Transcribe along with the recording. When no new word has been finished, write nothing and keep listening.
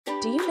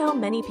Do you know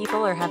many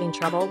people are having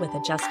trouble with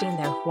adjusting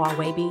their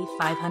Huawei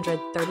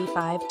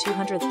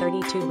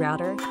B535-232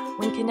 router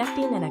when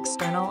connecting an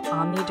external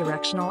Omni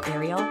Directional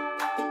Aerial?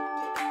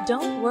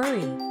 Don't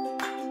worry.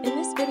 In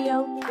this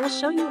video, we'll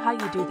show you how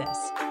you do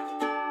this.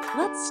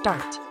 Let's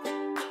start.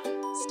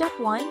 Step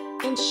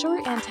 1.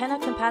 Ensure antenna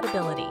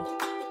compatibility.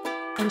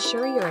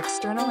 Ensure your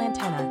external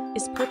antenna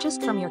is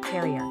purchased from your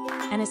carrier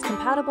and is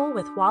compatible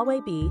with Huawei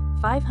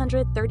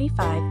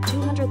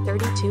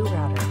B535-232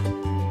 router.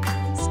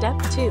 Step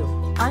 2.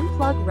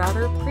 Unplug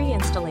router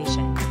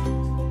pre-installation.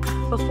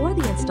 Before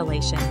the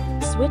installation,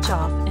 switch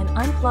off and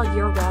unplug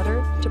your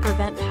router to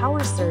prevent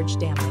power surge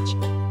damage.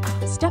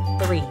 Step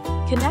 3.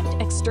 Connect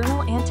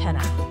external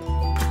antenna.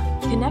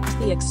 Connect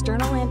the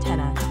external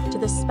antenna to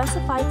the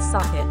specified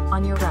socket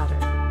on your router.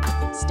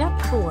 Step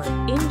 4.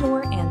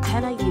 Indoor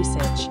antenna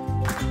usage.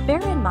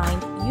 Bear in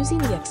mind, using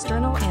the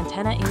external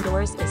antenna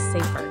indoors is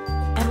safer,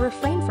 and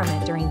refrain from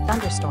it during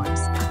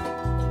thunderstorms.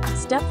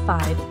 Step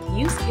 5.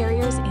 Use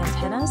carrier's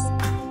antennas.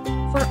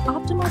 For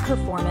optimal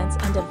performance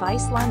and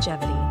device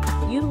longevity,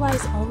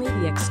 utilize only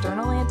the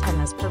external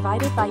antennas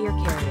provided by your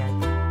carrier.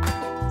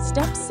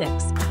 Step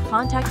 6.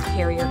 Contact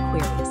carrier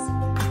queries.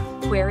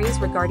 Queries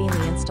regarding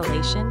the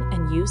installation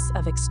and use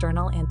of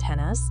external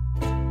antennas?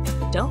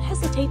 Don't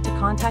hesitate to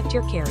contact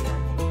your carrier.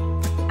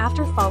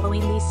 After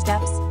following these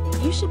steps,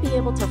 you should be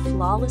able to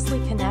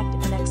flawlessly connect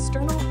an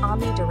external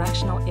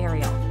omnidirectional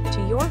aerial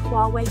to your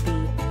Huawei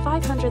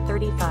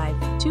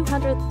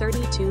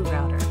B535-232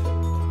 router.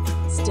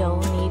 Still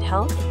need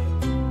help?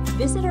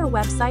 Visit our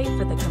website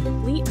for the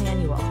complete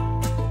manual.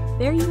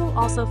 There you will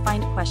also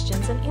find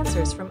questions and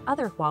answers from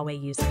other Huawei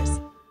users.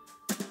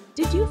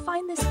 Did you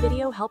find this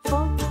video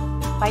helpful?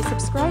 By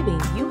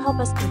subscribing, you help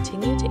us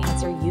continue to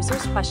answer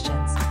users'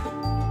 questions.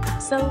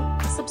 So,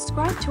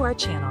 subscribe to our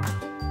channel.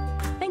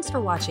 Thanks for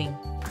watching,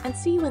 and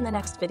see you in the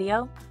next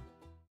video.